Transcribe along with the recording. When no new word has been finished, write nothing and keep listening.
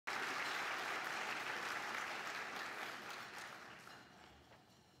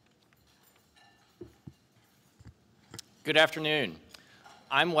Good afternoon.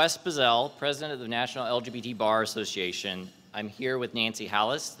 I'm Wes Bazell, President of the National LGBT Bar Association. I'm here with Nancy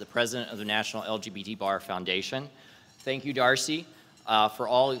Hallis, the President of the National LGBT Bar Foundation. Thank you, Darcy, for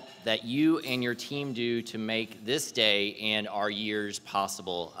all that you and your team do to make this day and our years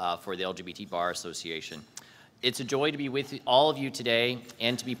possible for the LGBT Bar Association. It's a joy to be with all of you today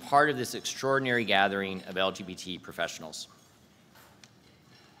and to be part of this extraordinary gathering of LGBT professionals.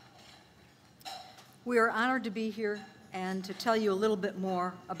 We are honored to be here and to tell you a little bit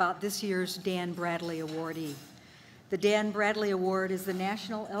more about this year's Dan Bradley Awardee. The Dan Bradley Award is the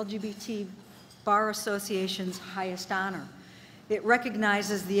National LGBT Bar Association's highest honor. It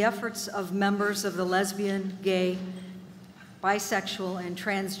recognizes the efforts of members of the lesbian, gay, bisexual, and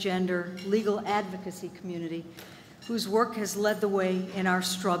transgender legal advocacy community whose work has led the way in our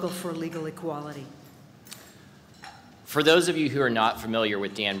struggle for legal equality. For those of you who are not familiar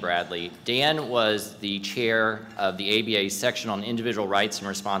with Dan Bradley, Dan was the chair of the ABA's section on individual rights and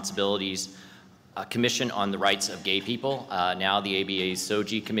responsibilities, Commission on the Rights of Gay People, now the ABA's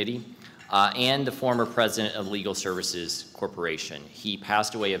SOGI committee, and the former president of Legal Services Corporation. He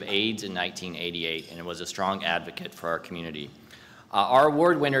passed away of AIDS in 1988 and was a strong advocate for our community. Our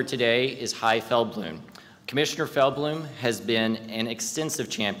award winner today is Chai Feldblum. Commissioner Feldblum has been an extensive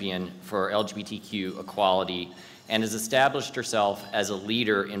champion for LGBTQ equality and has established herself as a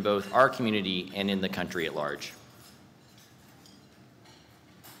leader in both our community and in the country at large.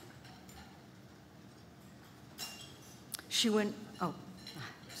 She's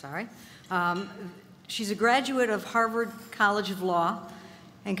a graduate of Harvard College of Law,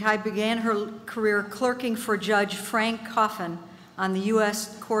 and Chai began her career clerking for Judge Frank Coffin on the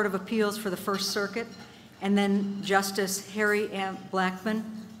U.S. Court of Appeals for the First Circuit, and then Justice Harry M. Blackmun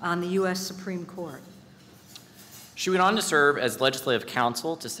on the U.S. Supreme Court. She went on to serve as legislative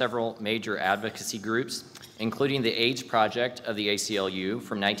counsel to several major advocacy groups, including the AIDS Project of the ACLU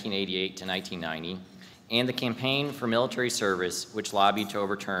from 1988 to 1990, and the Campaign for Military Service, which lobbied to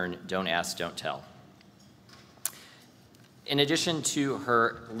overturn Don't Ask, Don't Tell. In addition to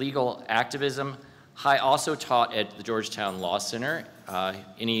her legal activism, Chai also taught at the Georgetown Law Center.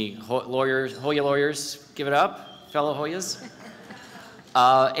 Any lawyers, Hoya lawyers, give it up, fellow Hoyas?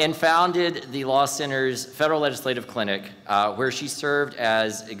 And founded the Law Center's Federal Legislative Clinic, where she served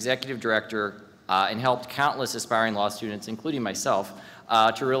as executive director and helped countless aspiring law students, including myself,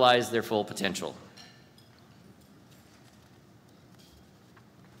 to realize their full potential.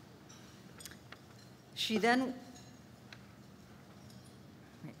 She then,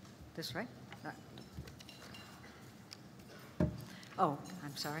 wait, this right? Oh,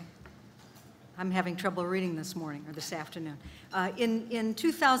 I'm sorry. I'm having trouble reading this morning or this afternoon. In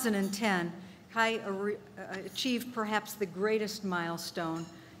 2010, Chai achieved perhaps the greatest milestone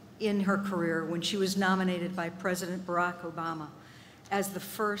in her career when she was nominated by President Barack Obama as the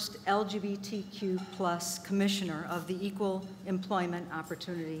first LGBTQ+ commissioner of the Equal Employment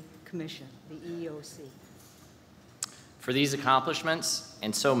Opportunity Commission, the EEOC. For these accomplishments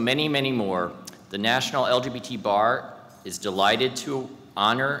and so many, many more, the National LGBT Bar is delighted to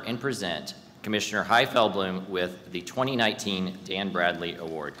honor and present Commissioner Chai Feldblum with the 2019 Dan Bradley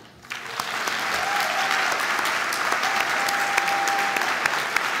Award.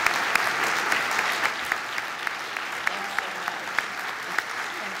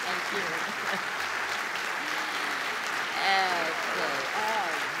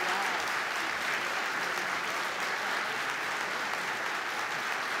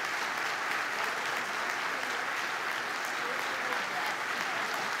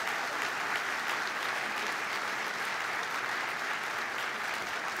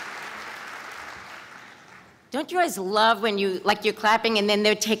 Don't you guys love when you're clapping and then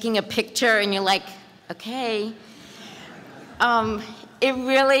they're taking a picture and you're like, okay. It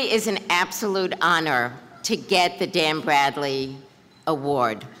really is an absolute honor to get the Dan Bradley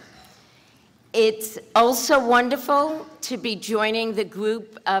Award. It's also wonderful to be joining the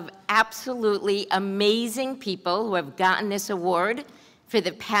group of absolutely amazing people who have gotten this award for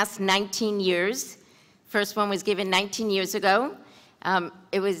the past 19 years. First one was given 19 years ago.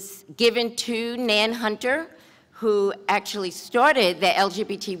 It was given to Nan Hunter, who actually started the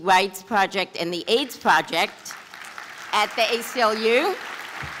LGBT Rights Project and the AIDS Project at the ACLU.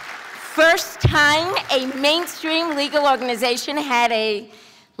 First time a mainstream legal organization had a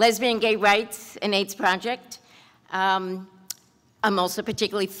lesbian, gay rights and AIDS project. I'm also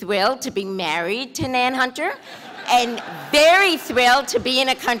particularly thrilled to be married to Nan Hunter and very thrilled to be in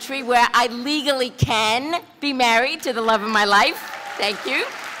a country where I legally can be married to the love of my life. Thank you.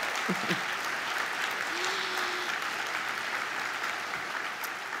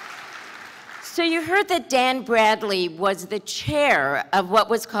 So you heard that Dan Bradley was the chair of what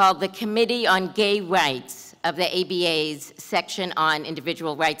was called the Committee on Gay Rights of the ABA's section on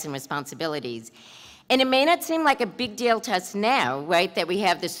individual rights and responsibilities. And it may not seem like a big deal to us now, right, that we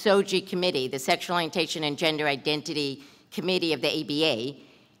have the SOGI committee, the Sexual Orientation and Gender Identity Committee of the ABA,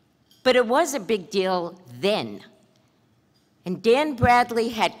 but it was a big deal then. And Dan Bradley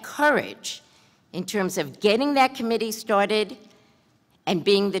had courage in terms of getting that committee started and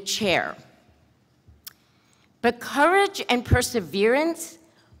being the chair. But courage and perseverance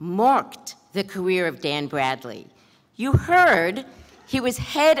marked the career of Dan Bradley. You heard he was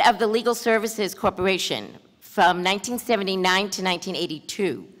head of the Legal Services Corporation from 1979 to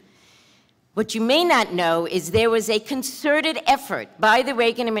 1982. What you may not know is there was a concerted effort by the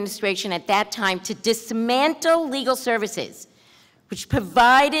Reagan administration at that time to dismantle legal services, which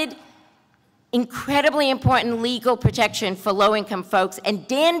provided incredibly important legal protection for low-income folks, and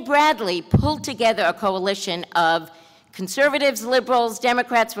Dan Bradley pulled together a coalition of conservatives, liberals,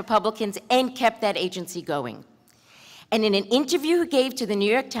 Democrats, Republicans, and kept that agency going. And in an interview he gave to the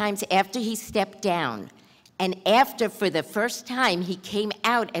New York Times after he stepped down, and after, for the first time, he came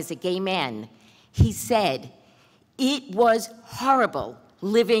out as a gay man, he said, "It was horrible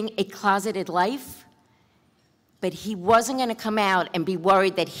living a closeted life, but he wasn't going to come out and be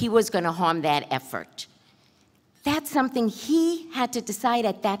worried that he was going to harm that effort." That's something he had to decide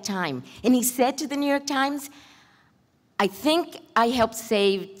at that time. And he said to the New York Times, "I think I helped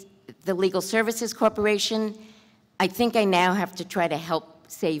save the Legal Services Corporation. I think I now have to try to help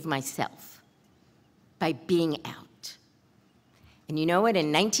save myself by being out." And you know what?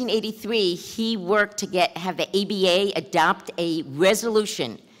 In 1983, he worked to have the ABA adopt a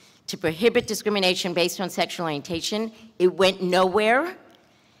resolution to prohibit discrimination based on sexual orientation. It went nowhere.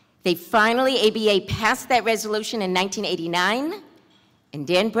 They finally, ABA passed that resolution in 1989, and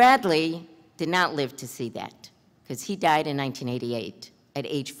Dan Bradley did not live to see that, because he died in 1988 at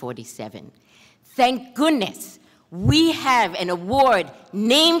age 47. Thank goodness we have an award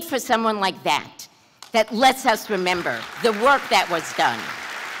named for someone like that, that lets us remember the work that was done.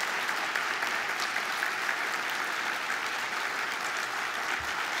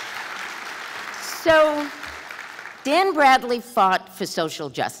 So, Dan Bradley fought for social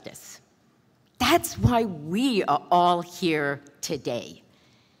justice. That's why we are all here today.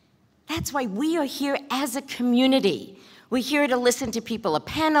 That's why we are here as a community. We're here to listen to people at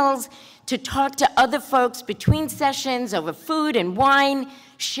panels, to talk to other folks between sessions over food and wine,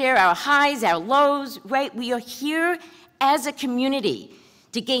 share our highs, our lows, right? We are here as a community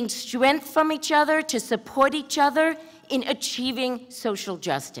to gain strength from each other, to support each other in achieving social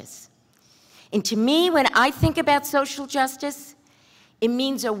justice. And to me, when I think about social justice, it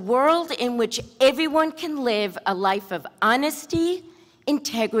means a world in which everyone can live a life of honesty,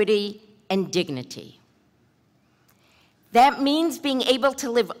 integrity, and dignity. That means being able to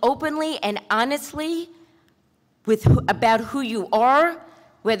live openly and honestly about who you are,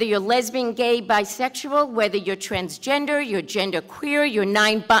 whether you're lesbian, gay, bisexual, whether you're transgender, you're genderqueer, you're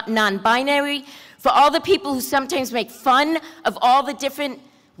non-binary. For all the people who sometimes make fun of all the different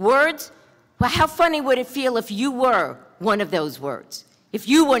words, well, how funny would it feel if you were one of those words? If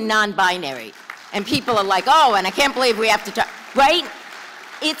you were non-binary, and people are like, oh, and I can't believe we have to talk, right?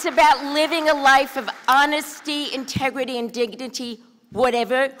 It's about living a life of honesty, integrity, and dignity,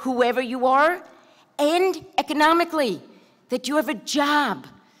 whoever you are, and economically, that you have a job,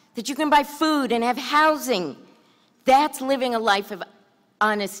 that you can buy food and have housing. That's living a life of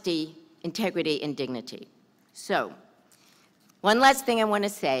honesty, integrity, and dignity. So, one last thing I want to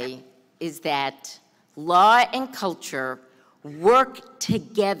say is that law and culture work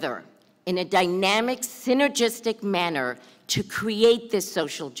together in a dynamic, synergistic manner to create this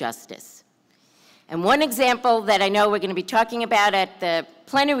social justice. And one example that I know we're going to be talking about at the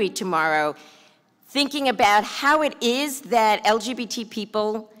plenary tomorrow, thinking about how it is that LGBT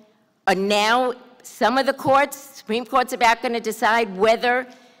people are now, some of the courts, Supreme Court's about going to decide whether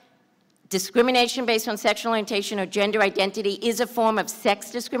discrimination based on sexual orientation or gender identity is a form of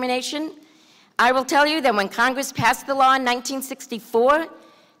sex discrimination. I will tell you that when Congress passed the law in 1964,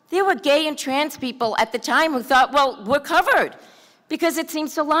 there were gay and trans people at the time who thought, well, we're covered because it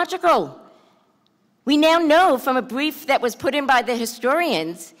seems so logical. We now know from a brief that was put in by the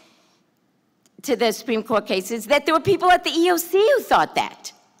historians to the Supreme Court cases that there were people at the EOC who thought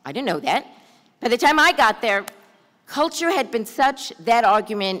that. I didn't know that. By the time I got there, culture had been such that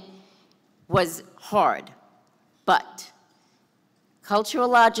argument was hard. But cultural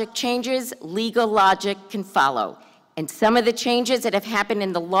logic changes, legal logic can follow. And some of the changes that have happened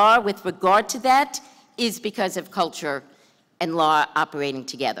in the law with regard to that is because of culture and law operating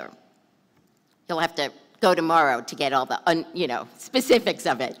together. You'll have to go tomorrow to get all the, specifics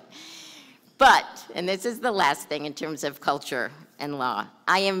of it. But, and this is the last thing in terms of culture and law,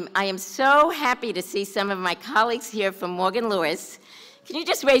 I am so happy to see some of my colleagues here from Morgan Lewis. Can you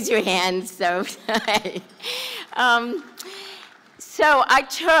just raise your hands? So I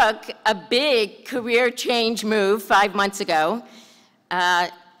took a big career change move 5 months ago.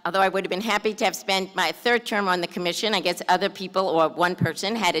 Although I would have been happy to have spent my 3rd term on the commission, I guess other people or one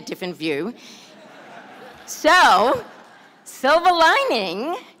person had a different view. So, silver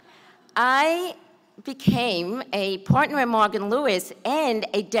lining, I became a partner at Morgan Lewis and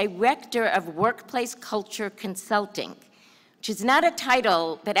a director of workplace culture consulting, which is not a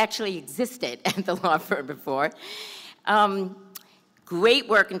title that actually existed at the law firm before. Great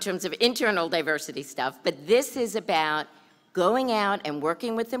work in terms of internal diversity stuff, but this is about going out and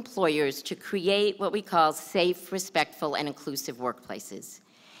working with employers to create what we call safe, respectful, and inclusive workplaces.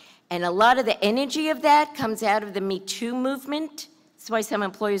 And a lot of the energy of that comes out of the Me Too movement. That's why some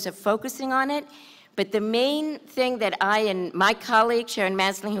employers are focusing on it. But the main thing that I and my colleague, Sharon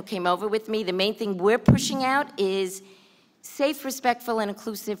Masling, who came over with me, the main thing we're pushing out is safe, respectful, and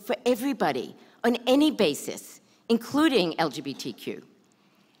inclusive for everybody on any basis, including LGBTQ.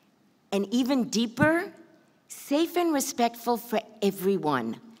 And even deeper, safe and respectful for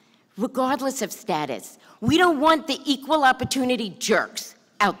everyone, regardless of status. We don't want the equal opportunity jerks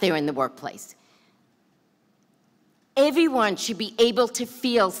out there in the workplace. Everyone should be able to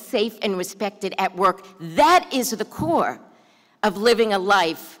feel safe and respected at work. That is the core of living a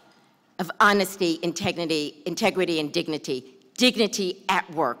life of honesty, integrity, and dignity. Dignity at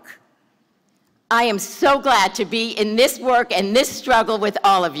work. I am so glad to be in this work and this struggle with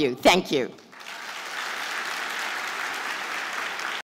all of you. Thank you.